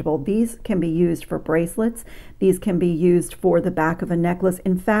 interchangeable. These can be used for bracelets. These can be used for the back of a necklace.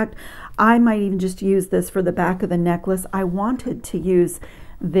 In fact, I might even just use this for the back of the necklace. I wanted to use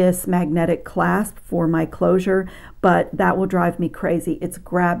this magnetic clasp for my closure, but that will drive me crazy. It's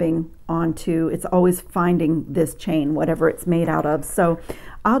grabbing onto, it's always finding this chain, whatever it's made out of. So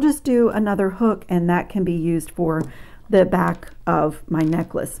I'll just do another hook, and that can be used for the back of my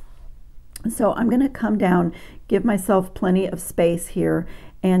necklace. So I'm going to come down, give myself plenty of space here,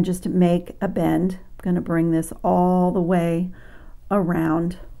 and just make a bend. I'm going to bring this all the way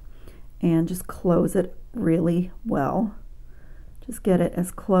around and just close it really well. Just get it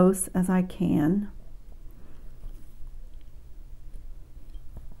as close as I can.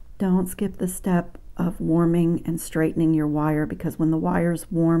 Don't skip the step of warming and straightening your wire, because when the wire's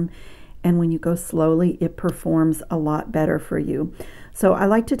warm and when you go slowly, it performs a lot better for you. So I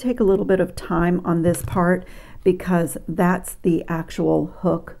like to take a little bit of time on this part because that's the actual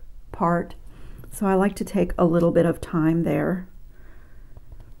hook part. So I like to take a little bit of time there.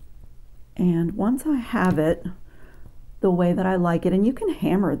 And once I have it the way that I like it, and you can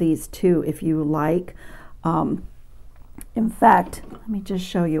hammer these too if you like. In fact, let me just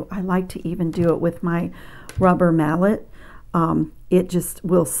show you. I like to even do it with my rubber mallet. It just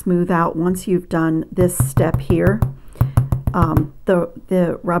will smooth out once you've done this step here.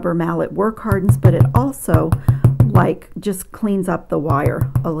 The rubber mallet work hardens, but it also like just cleans up the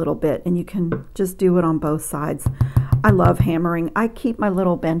wire a little bit, and you can just do it on both sides. I love hammering. I keep my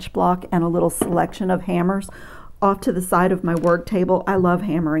little bench block and a little selection of hammers off to the side of my work table. I love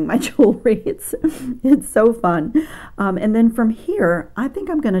hammering my jewelry. It's so fun. And then from here, I think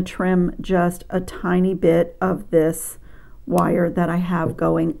I'm going to trim just a tiny bit of this wire that I have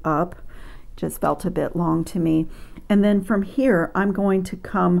going up. Just felt a bit long to me. And then from here, I'm going to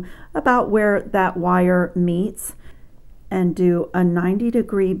come about where that wire meets and do a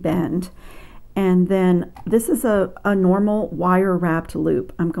 90-degree bend. And then this is a normal wire wrapped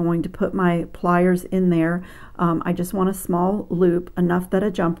loop. I'm going to put my pliers in there. I just want a small loop, enough that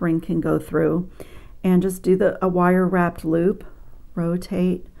a jump ring can go through, and just do a wire wrapped loop.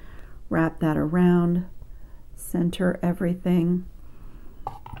 Rotate, wrap that around, center everything.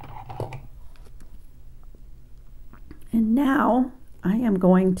 And now I am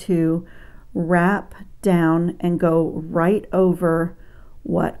going to wrap down and go right over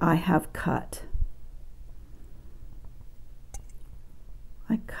what I have cut.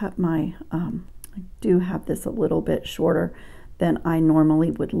 I cut my, I do have this a little bit shorter than I normally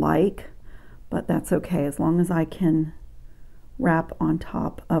would like, but that's okay as long as I can wrap on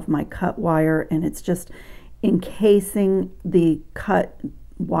top of my cut wire, and it's just encasing the cut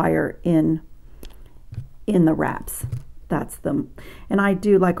wire in the wraps. That's them. And I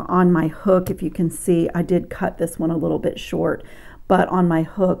do, like on my hook, if you can see, I did cut this one a little bit short, but on my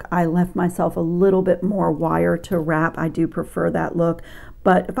hook I left myself a little bit more wire to wrap. I do prefer that look,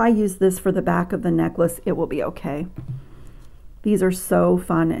 but if I use this for the back of the necklace, it will be okay. These are so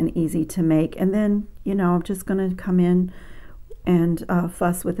fun and easy to make. And then, you know, I'm just going to come in and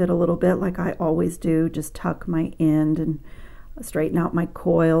fuss with it a little bit like I always do. Just tuck my end and straighten out my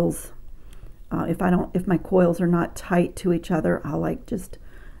coils. If my coils are not tight to each other, I'll like just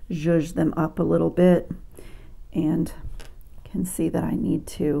zhuzh them up a little bit, and can see that I need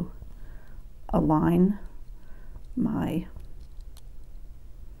to align my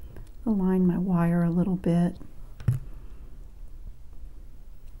wire a little bit.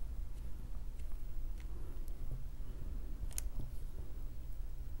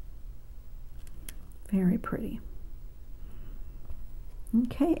 Very pretty.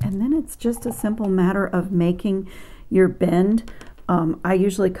 Okay, and then it's just a simple matter of making your bend. I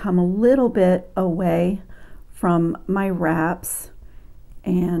usually come a little bit away from my wraps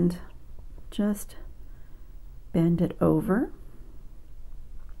and just bend it over.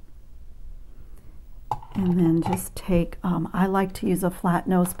 And then just take, I like to use a flat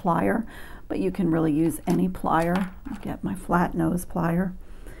nose plier, but you can really use any plier. Get my flat nose plier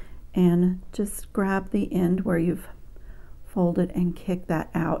and just grab the end where you've folded and kick that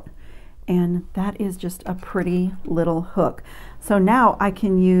out. And that is just a pretty little hook. So now I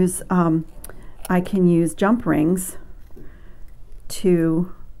can use jump rings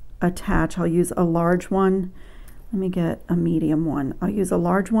to attach. I'll use a large one. Let me get a medium one. I'll use a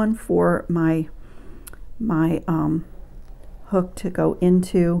large one for my hook to go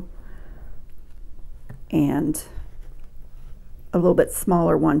into, and a little bit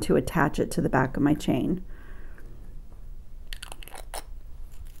smaller one to attach it to the back of my chain.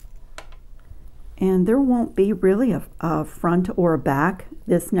 And there won't be really a front or a back.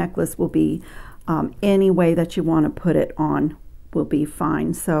 This necklace will be any way that you want to put it on will be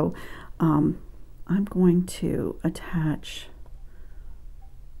fine. So I'm going to attach,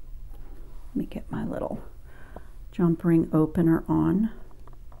 let me get my little jump ring opener on.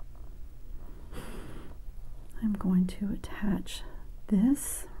 I'm going to attach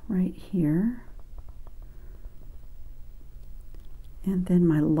this right here, and then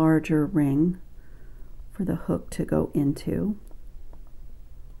my larger ring for the hook to go into.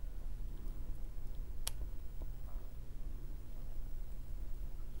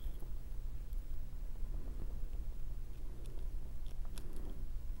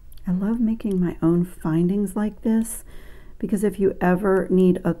 I love making my own findings like this, because if you ever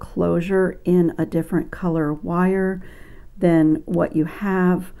need a closure in a different color wire than what you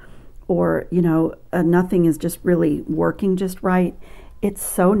have, or you know, nothing is just really working just right, it's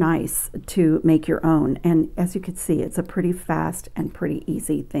so nice to make your own. And as you can see, it's a pretty fast and pretty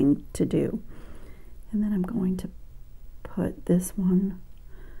easy thing to do. And then I'm going to put this one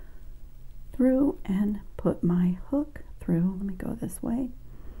through and put my hook through. Let me go this way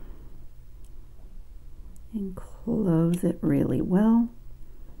and close it really well.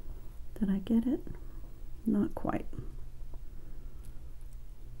 Did I get it? Not quite.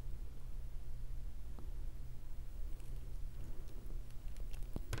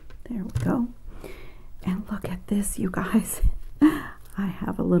 There we go. And look at this, you guys. I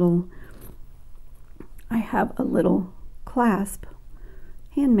have a little clasp,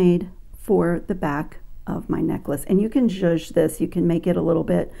 handmade, for the back of my necklace. And you can zhuzh this. You can make it a little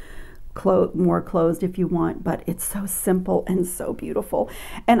bit more closed if you want, but it's so simple and so beautiful.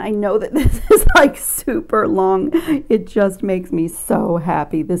 And I know that this is like super long. It just makes me so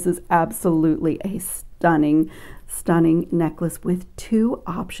happy. This is absolutely a stunning necklace with 2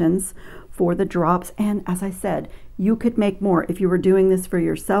 options for the drops. And as I said, you could make more. If you were doing this for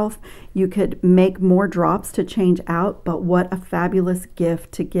yourself, you could make more drops to change out, but what a fabulous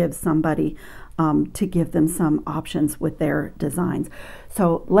gift to give somebody to give them some options with their designs.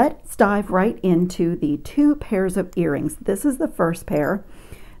 So let's dive right into the 2 pairs of earrings. This is the first pair.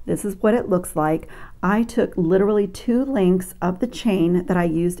 This is what it looks like. I took literally 2 links of the chain that I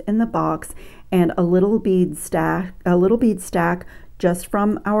used in the box and a little bead stack just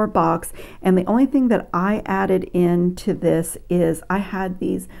from our box. And the only thing that I added into this is I had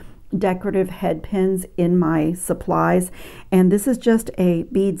these decorative head pins in my supplies, and this is just a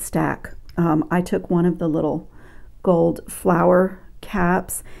bead stack. I took one of the little gold flower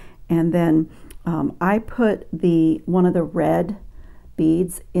caps, and then I put one of the red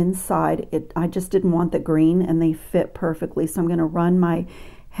beads inside it. I just didn't want the green, and they fit perfectly, so I'm going to run my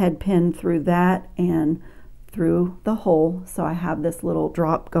head pin through that and through the hole, so I have this little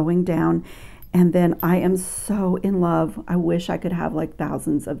drop going down. And then I am so in love. I wish I could have like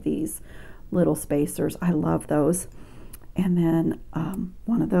thousands of these little spacers. I love those. And then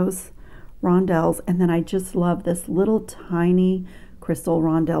one of those rondelles, and then I just love this little tiny crystal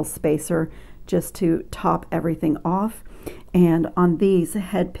rondelle spacer just to top everything off. And on these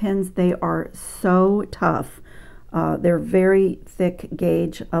head pins, they are so tough. They're very thick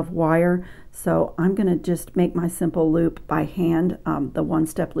gauge of wire, so I'm going to just make my simple loop by hand. The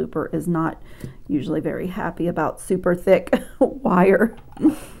one-step looper is not usually very happy about super thick wire.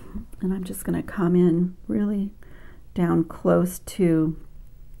 And I'm just going to come in really down pretty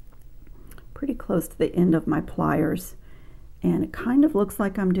close to the end of my pliers. And it kind of looks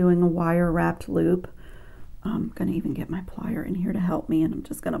like I'm doing a wire wrapped loop. I'm going to even get my plier in here to help me, and I'm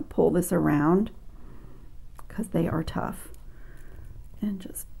just going to pull this around because they are tough, and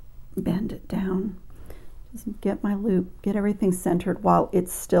just bend it down. Just get my loop, get everything centered while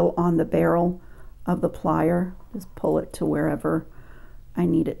it's still on the barrel of the plier. Just pull it to wherever I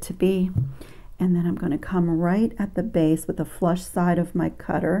need it to be. And then I'm going to come right at the base with the flush side of my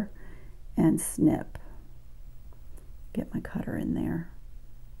cutter and snip. Get my cutter in there.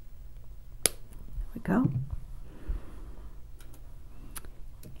 There we go.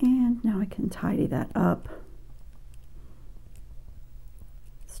 And now I can tidy that up.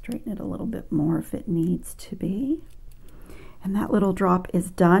 Straighten it a little bit more if it needs to be. And that little drop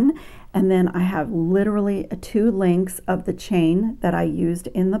is done. And then I have literally 2 links of the chain that I used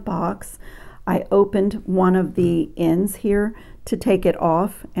in the box. I opened one of the ends here to take it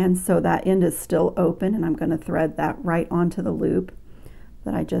off, and so that end is still open, and I'm going to thread that right onto the loop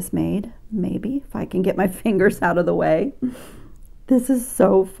that I just made, maybe, if I can get my fingers out of the way. This is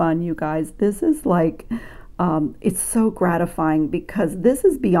so fun, you guys. This is like, it's so gratifying because this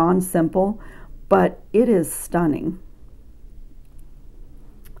is beyond simple, but it is stunning.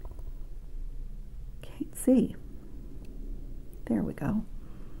 Can't see. There we go.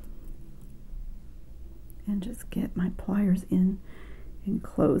 And just get my pliers in and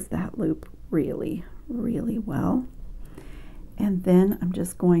close that loop really, really well. And then I'm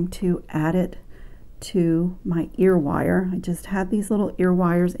just going to add it to my ear wire. I just had these little ear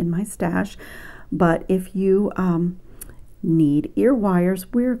wires in my stash, but if you need ear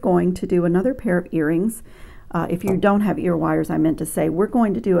wires, we're going to do another pair of earrings. If you don't have ear wires, I meant to say, we're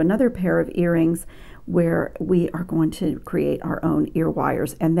going to do another pair of earrings where we are going to create our own ear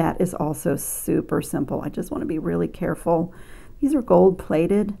wires, and that is also super simple. I just want to be really careful. These are gold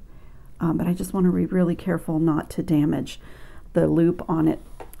plated, but I just want to be really careful not to damage the loop on it.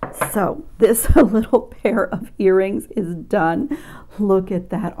 So this little pair of earrings is done. Look at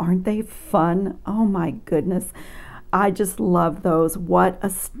that. Aren't they fun? Oh my goodness. I just love those. What a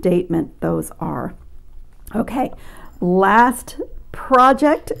statement those are. Okay, last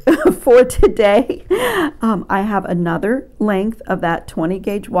project for today. I have another length of that 20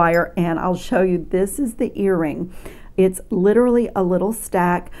 gauge wire, and I'll show you. This is the earring. It's literally a little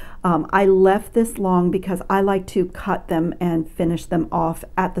stack. I left this long because I like to cut them and finish them off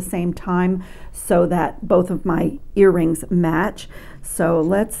at the same time so that both of my earrings match. So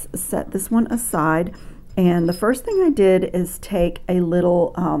let's set this one aside. And the first thing I did is take a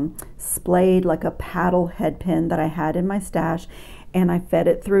little splayed, like a paddle head pin that I had in my stash, and I fed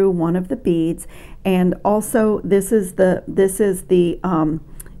it through one of the beads. And also this is the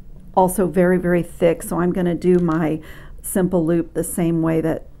also very, very thick, so I'm going to do my simple loop the same way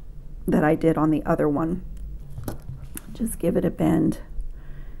that I did on the other one. Just give it a bend,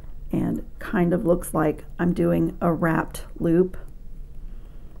 and kind of looks like I'm doing a wrapped loop.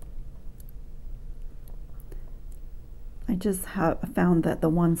 I just found that the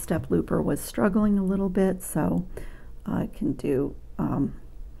one-step looper was struggling a little bit, so I can do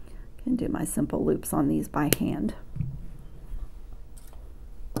my simple loops on these by hand.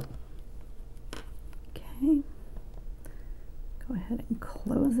 Okay, go ahead ahead and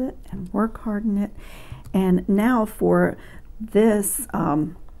close it and work hard in it. And now for this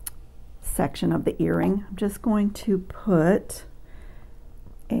section of the earring, I'm just going to put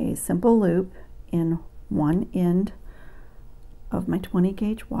a simple loop in one end of my 20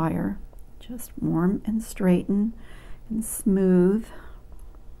 gauge wire, just warm and straighten and smooth.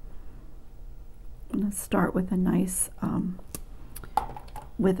 I'm going to start with a nice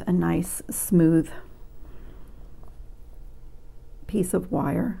smooth piece of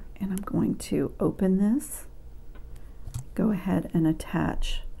wire, and I'm going to open this, go ahead and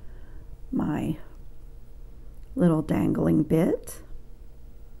attach my little dangling bit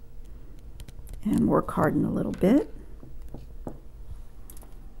and work hard in a little bit.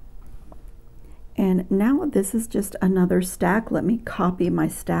 And now this is just another stack. Let me copy my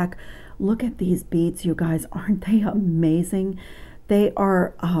stack. Look at these beads, you guys. Aren't they amazing? They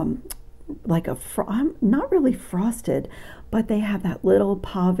are like not really frosted, but they have that little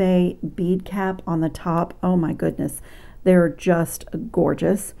pave bead cap on the top. Oh my goodness, they're just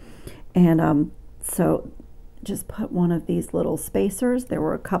gorgeous. And so just put one of these little spacers. There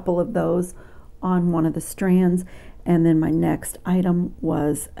were a couple of those on one of the strands. And then my next item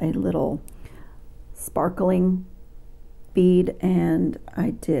was a little sparkling bead, and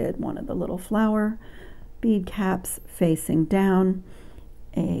I did one of the little flower bead caps facing down,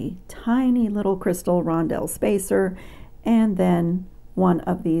 a tiny little crystal rondelle spacer, and then one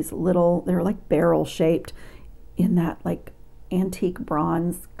of these little, they're like barrel shaped in that like antique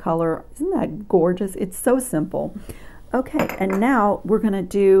bronze color. Isn't that gorgeous? It's so simple. Okay, and now we're going to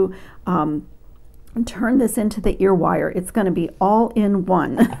do turn this into the ear wire. It's going to be all in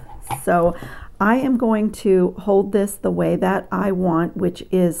one. So I am going to hold this the way that I want, which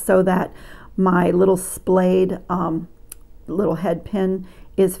is so that my little splayed little head pin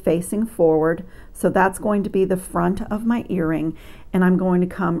is facing forward. So that's going to be the front of my earring, and I'm going to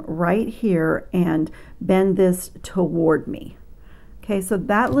come right here and bend this toward me. Okay, so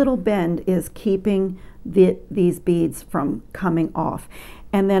that little bend is keeping these beads from coming off.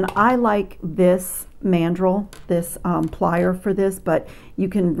 And then I like this mandrel, this plier for this, but you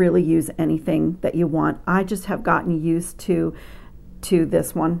can really use anything that you want. I just have gotten used to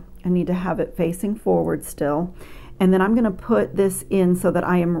this one. I need to have it facing forward still. And then I'm going to put this in so that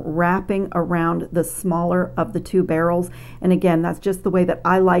I am wrapping around the smaller of the two barrels. And again, that's just the way that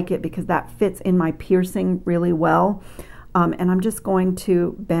I like it because that fits in my piercing really well. And I'm just going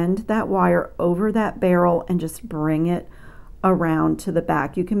to bend that wire over that barrel and just bring it around to the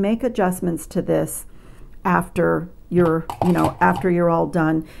back. You can make adjustments to this after you're, after you're all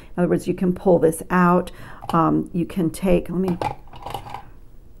done. In other words, you can pull this out. You can take,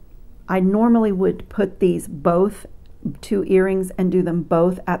 I normally would put these both two earrings and do them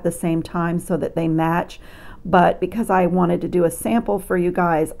both at the same time so that they match. But because I wanted to do a sample for you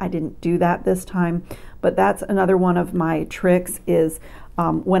guys, I didn't do that this time. But that's another one of my tricks is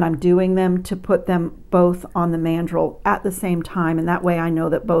when I'm doing them to put them both on the mandrel at the same time. And that way I know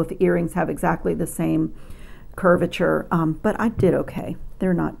that both earrings have exactly the same curvature. But I did okay.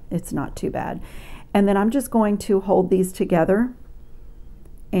 It's not too bad. And then I'm just going to hold these together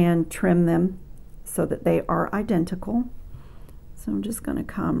and trim them so that they are identical. So I'm just going to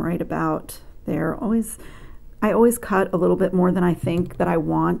come right about there. I always cut a little bit more than I think that I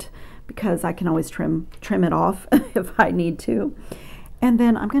want because I can always trim it off if I need to. And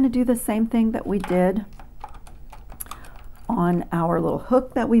then I'm going to do the same thing that we did on our little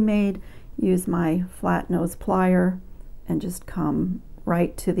hook that we made. Use my flat nose plier and just come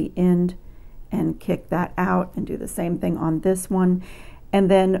right to the end and kick that out and do the same thing on this one. And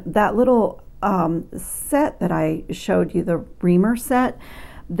then that little set that I showed you, the reamer set,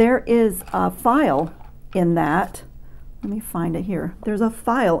 there is a file in that. Let me find it here. There's a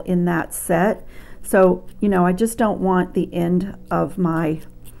file in that set. So, I just don't want the end of my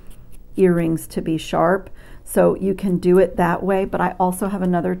earrings to be sharp. So you can do it that way, but I also have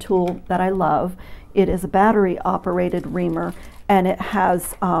another tool that I love. It is a battery operated reamer, and it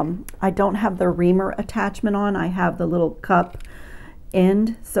has, I don't have the reamer attachment on, I have the little cup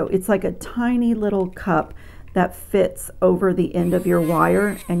end. So it's like a tiny little cup that fits over the end of your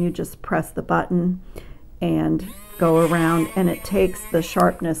wire, and you just press the button and go around, and it takes the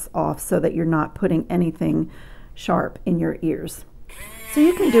sharpness off so that you're not putting anything sharp in your ears. So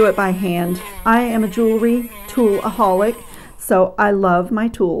you can do it by hand. I am a jewelry tool-aholic, so I love my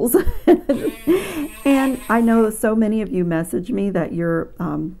tools. And I know so many of you message me that you're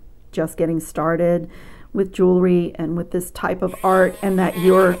just getting started with jewelry and with this type of art, and that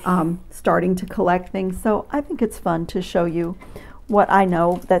you're starting to collect things. So I think it's fun to show you what I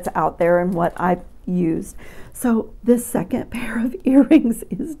know that's out there and what I used. So this second pair of earrings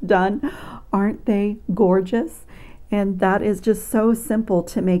is done. Aren't they gorgeous? And that is just so simple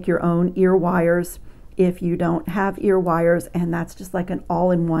to make your own ear wires if you don't have ear wires, and that's just like an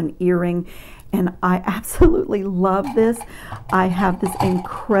all-in-one earring. And I absolutely love this. I have this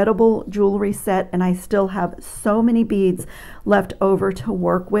incredible jewelry set, and I still have so many beads left over to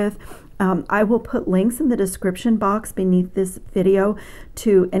work with. I will put links in the description box beneath this video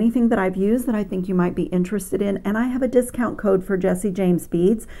to anything that I've used that I think you might be interested in. And I have a discount code for Jessie James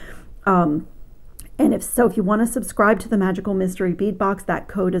Beads. And if you want to subscribe to the Magical Mystery Bead Box, that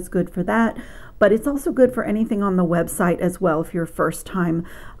code is good for that. But it's also good for anything on the website as well if you're a first-time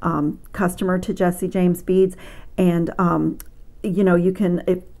customer to Jessie James Beads. And you know, you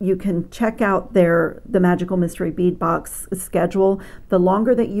can check out the Magical Mystery Bead Box schedule. The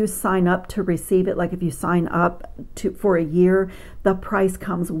longer that you sign up to receive it, like if you sign up for a year, the price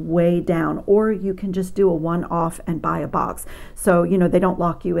comes way down. Or you can just do a one-off and buy a box. So, you know, they don't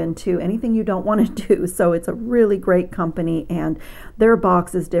lock you into anything you don't want to do. So it's a really great company, and their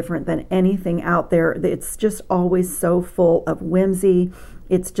box is different than anything out there. It's just always so full of whimsy.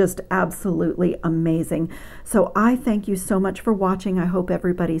 It's just absolutely amazing. So I thank you so much for watching. I hope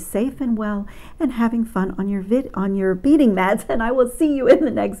everybody's safe and well and having fun on your beading mats, and I will see you in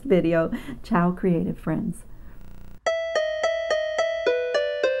the next video. Ciao, creative friends.